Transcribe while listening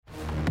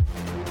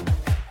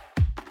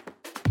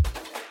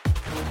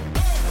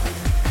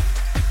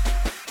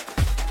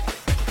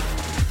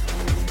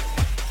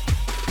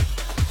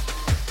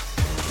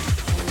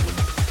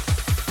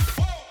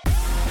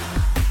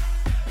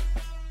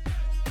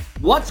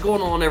What's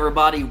going on,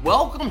 everybody?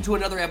 Welcome to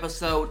another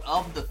episode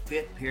of the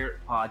Fit Parent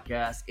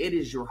Podcast. It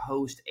is your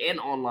host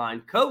and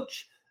online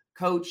coach,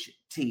 Coach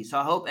T. So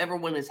I hope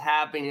everyone is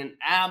having an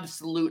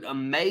absolute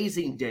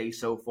amazing day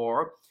so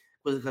far,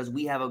 because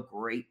we have a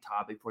great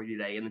topic for you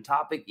today. And the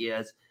topic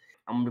is,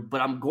 I'm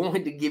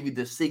going to give you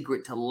the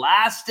secret to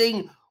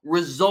lasting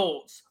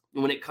results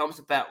when it comes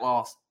to fat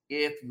loss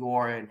if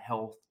you're a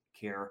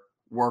healthcare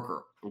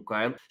worker.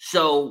 Okay,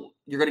 so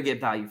you're going to get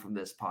value from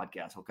this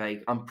podcast.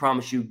 Okay, I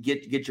promise you,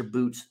 get your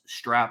boots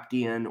strapped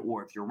in,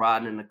 or if you're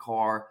riding in the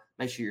car,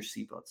 make sure your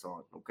seatbelt's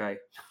on. Okay,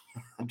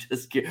 I'm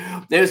just kidding.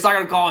 It's not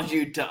going to cause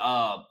you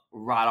to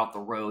ride off the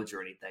roads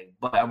or anything,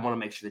 but I want to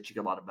make sure that you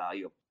get a lot of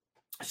value.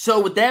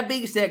 So with that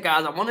being said,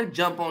 guys, I want to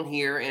jump on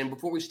here. And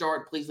before we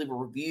start, please leave a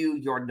review.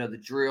 You already know the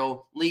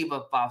drill. Leave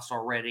a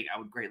 5-star rating. I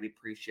would greatly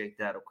appreciate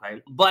that,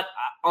 okay? But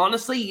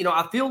honestly,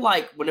 I feel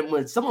like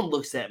when someone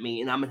looks at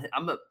me, and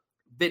I'm a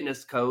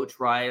fitness coach,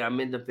 right? I'm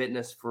into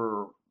fitness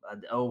for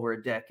over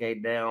a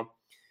decade now.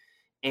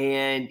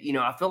 And,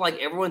 I feel like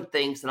everyone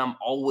thinks that I'm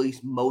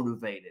always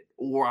motivated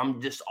or I'm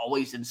just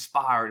always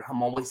inspired.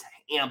 I'm always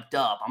amped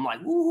up. I'm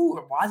like, ooh,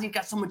 why has he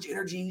got so much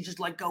energy? You just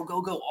like go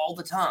all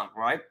the time,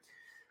 right?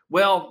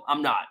 Well,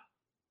 I'm not.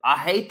 I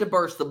hate to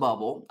burst the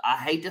bubble. I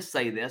hate to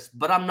say this,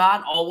 but I'm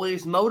not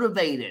always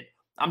motivated.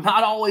 I'm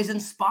not always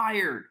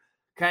inspired,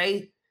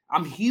 okay?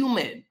 I'm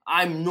human.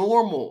 I'm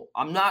normal.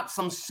 I'm not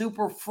some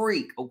super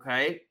freak,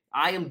 okay?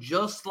 I am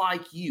just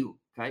like you,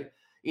 okay?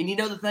 And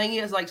the thing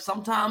is, like,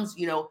 sometimes,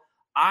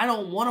 I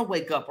don't want to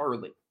wake up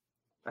early.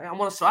 Okay?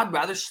 I'd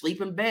rather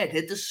sleep in bed,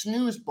 hit the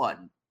snooze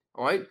button,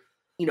 all right?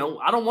 I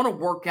don't want to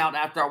work out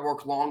after I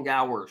work long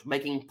hours,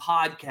 making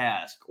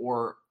podcasts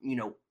or,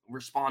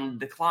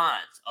 responding to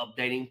clients,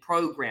 updating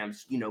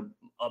programs,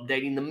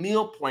 updating the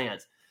meal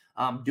plans,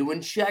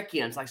 doing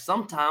check-ins. Like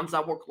sometimes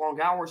I work long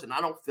hours and I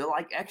don't feel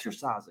like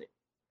exercising,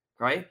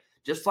 right?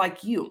 Just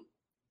like you.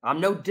 I'm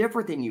no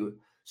different than you.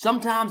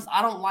 Sometimes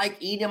I don't like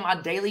eating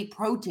my daily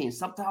protein.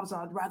 Sometimes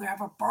I'd rather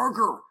have a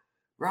burger,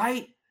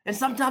 right? And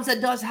sometimes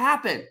that does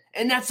happen,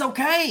 and that's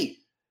okay,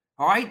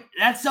 all right?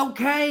 That's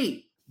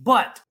okay.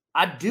 But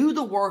I do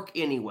the work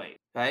anyway,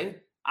 okay?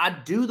 I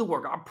do the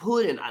work. I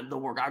put in the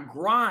work. I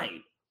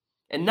grind.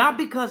 And not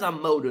because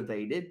I'm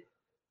motivated,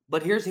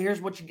 but here's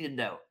what you need to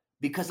know.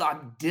 Because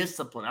I'm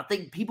disciplined. I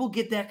think people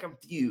get that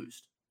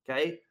confused,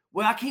 okay?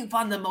 Well, I can't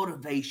find the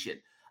motivation.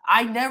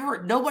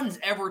 No one's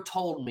ever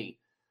told me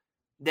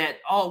that,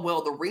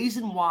 the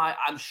reason why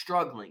I'm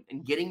struggling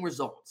and getting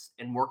results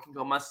and working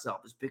on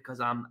myself is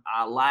because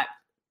I lack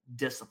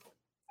discipline.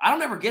 I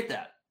don't ever get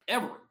that,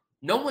 ever.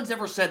 No one's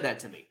ever said that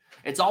to me.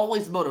 It's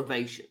always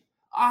motivation.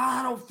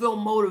 I don't feel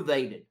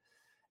motivated.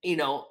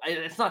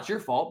 It's not your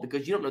fault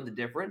because you don't know the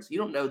difference. You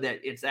don't know that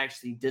it's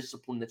actually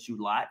discipline that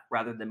you lack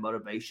rather than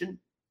motivation.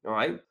 All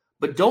right.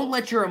 But don't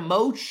let your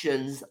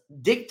emotions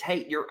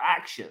dictate your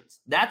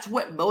actions. That's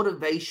what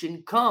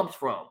motivation comes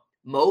from.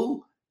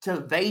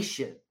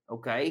 Motivation,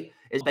 okay,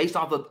 is based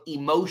off of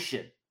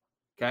emotion.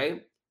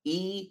 Okay.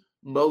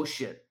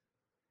 Emotion.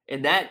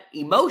 And that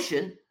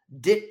emotion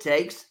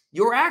dictates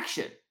your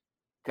action.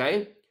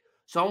 Okay.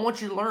 So I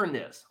want you to learn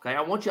this. Okay.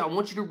 I want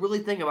you to really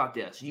think about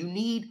this. You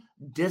need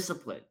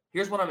discipline.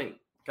 Here's what I mean.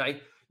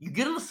 Okay. You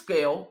get on the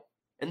scale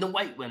and the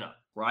weight went up,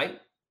 right?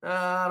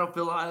 I don't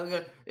feel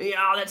like,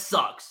 that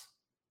sucks.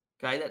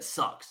 Okay. That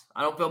sucks.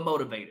 I don't feel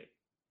motivated.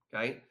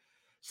 Okay.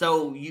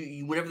 So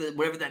you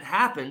whenever that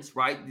happens,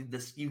 right?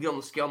 You get on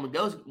the scale and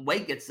the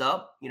weight gets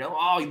up,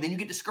 then you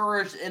get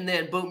discouraged and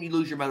then boom, you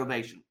lose your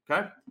motivation.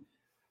 Okay.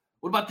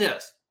 What about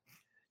this?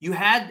 You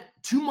had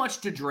too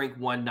much to drink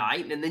one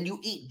night, and then you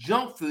eat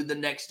junk food the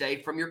next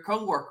day from your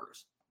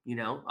coworkers.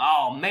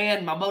 Oh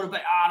man,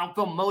 I don't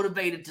feel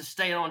motivated to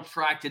stay on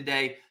track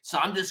today, so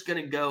I'm just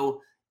gonna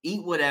go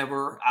eat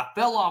whatever. I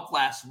fell off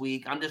last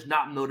week. I'm just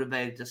not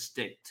motivated to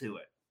stick to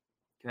it.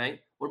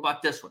 Okay. What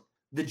about this one?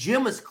 The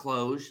gym is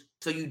closed,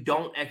 so you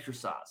don't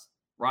exercise.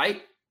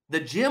 Right? The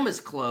gym is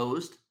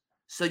closed,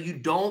 so you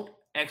don't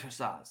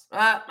exercise.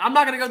 I'm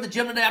not going to go to the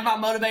gym today. I'm not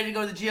motivated to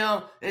go to the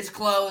gym. It's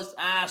closed.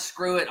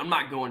 Screw it. I'm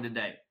not going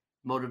today.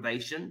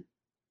 Motivation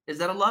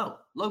is at a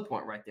low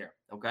point right there.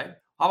 Okay.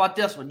 How about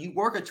this one? You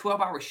work a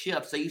 12-hour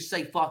shift, so you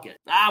say, fuck it.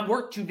 I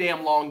worked too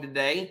damn long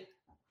today.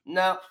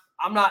 No,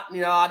 I'm not,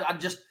 I'm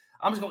just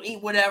going to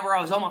eat whatever.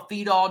 I was on my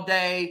feet all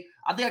day.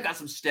 I think I got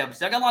some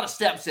steps. I got a lot of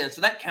steps in,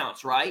 so that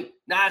counts, right?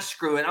 Nah,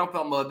 screw it. I don't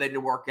feel motivated to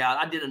work out.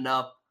 I did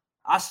enough.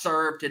 I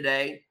served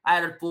today. I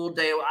had a full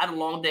day. I had a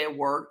long day at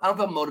work. I don't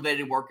feel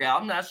motivated to work out.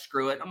 I'm not,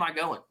 screw it. I'm not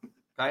going.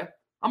 Okay.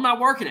 I'm not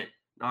working it.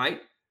 All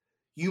right.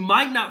 You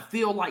might not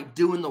feel like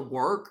doing the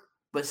work,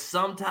 but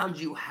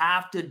sometimes you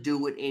have to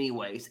do it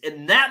anyways.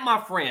 And that, my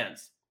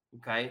friends,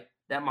 okay,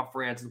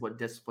 is what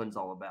discipline's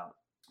all about.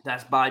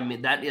 That's by me.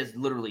 That is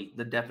literally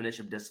the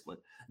definition of discipline.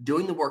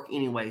 Doing the work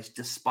anyways,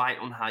 despite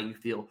on how you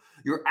feel.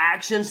 Your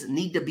actions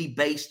need to be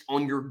based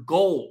on your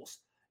goals,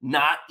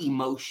 not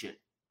emotion.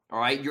 All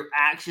right. Your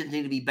actions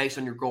need to be based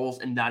on your goals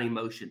and not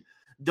emotion.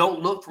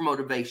 Don't look for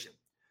motivation.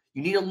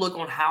 You need to look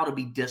on how to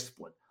be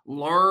disciplined.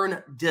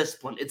 Learn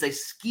discipline. It's a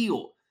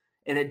skill,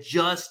 and it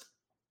just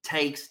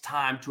takes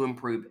time to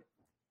improve it.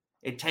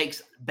 It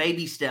takes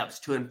baby steps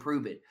to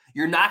improve it.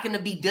 You're not going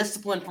to be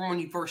disciplined from when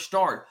you first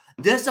start.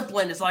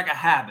 Discipline is like a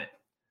habit,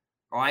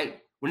 all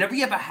right? Whenever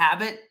you have a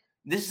habit,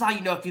 this is how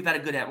you know if you've had a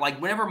good habit.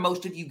 Like whenever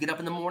most of you get up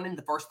in the morning,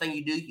 the first thing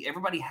you do,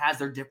 everybody has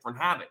their different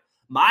habit.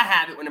 My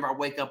habit, whenever I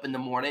wake up in the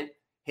morning,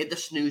 hit the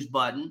snooze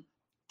button,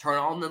 turn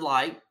on the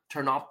light,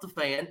 turn off the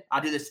fan.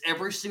 I do this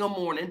every single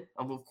morning.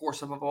 Of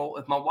course, if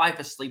my wife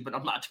is asleep,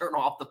 I'm not turning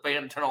off the fan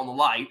and turn on the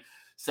light.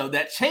 So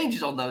that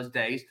changes on those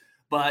days.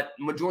 But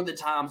majority of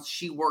the times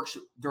she works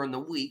during the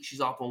week.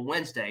 She's off on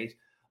Wednesdays.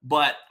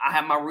 But I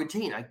have my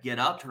routine. I get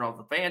up, turn off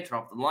the fan, turn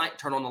off the light,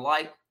 turn on the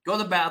light, go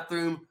to the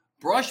bathroom,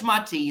 brush my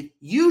teeth,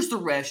 use the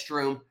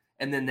restroom,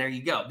 and then there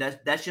you go.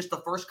 That's just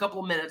the first couple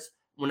of minutes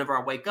whenever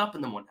I wake up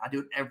in the morning. I do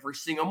it every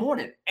single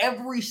morning.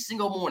 Every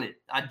single morning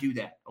I do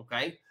that,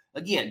 okay?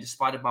 Again,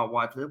 despite if my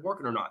wife is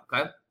working or not,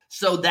 okay?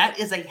 So that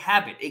is a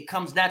habit. It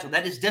comes natural.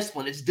 That is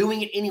discipline. It's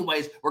doing it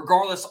anyways,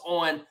 regardless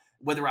on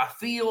whether I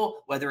feel,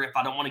 whether if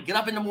I don't want to get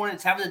up in the morning,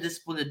 it's having the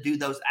discipline to do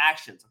those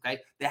actions, okay?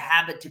 The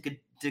habit to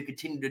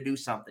continue to do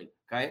something,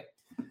 okay?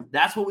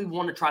 That's what we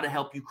want to try to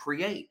help you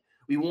create.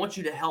 We want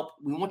you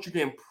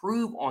to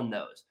improve on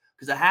those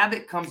because a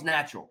habit comes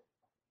natural.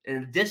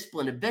 And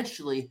discipline,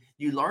 eventually,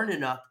 you learn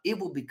enough, it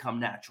will become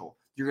natural.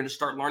 You're going to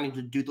start learning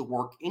to do the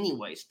work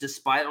anyways,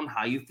 despite on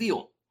how you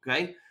feel,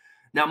 okay?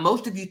 Now,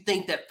 most of you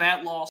think that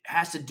fat loss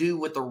has to do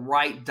with the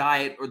right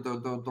diet or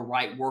the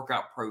right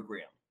workout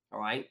program, all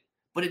right?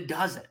 But it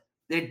doesn't.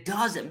 It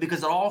doesn't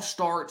because it all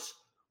starts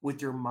with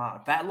your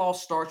mind. Fat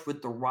loss starts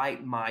with the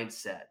right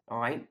mindset, all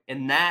right?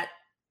 And that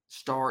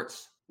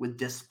starts with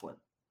discipline.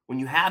 When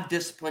you have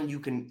discipline, you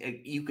can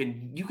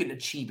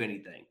achieve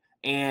anything,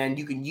 and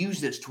you can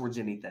use this towards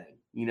anything.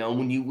 You know,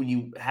 when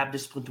you have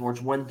discipline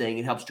towards one thing,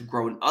 it helps to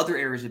grow in other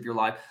areas of your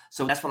life.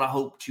 So that's what I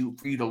hope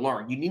for you to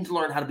learn. You need to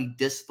learn how to be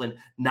disciplined,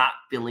 not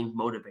feeling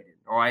motivated.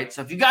 All right.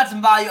 So if you got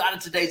some value out of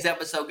today's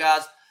episode,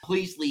 guys,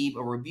 please leave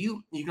a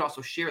review. You can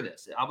also share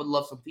this. I would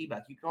love some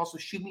feedback. You can also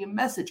shoot me a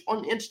message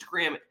on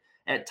Instagram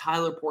at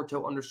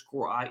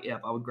TylerPorto_IF.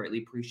 I would greatly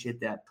appreciate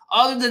that.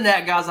 Other than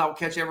that, guys, I will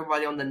catch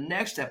everybody on the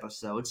next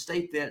episode.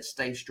 Stay fit,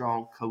 stay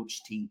strong.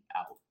 Coach T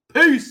out.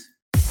 Peace.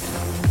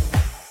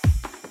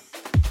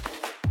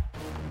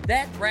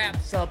 That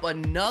wraps up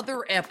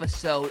another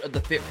episode of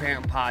the Fit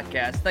Parent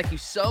Podcast. Thank you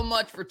so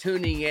much for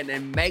tuning in,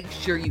 and make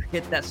sure you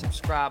hit that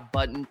subscribe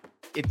button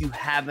if you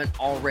haven't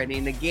already.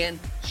 And again,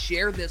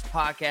 share this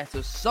podcast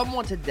with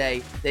someone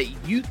today that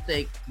you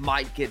think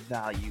might get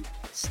value.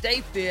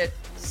 Stay fit,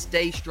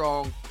 stay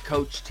strong.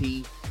 Coach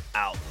T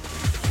out.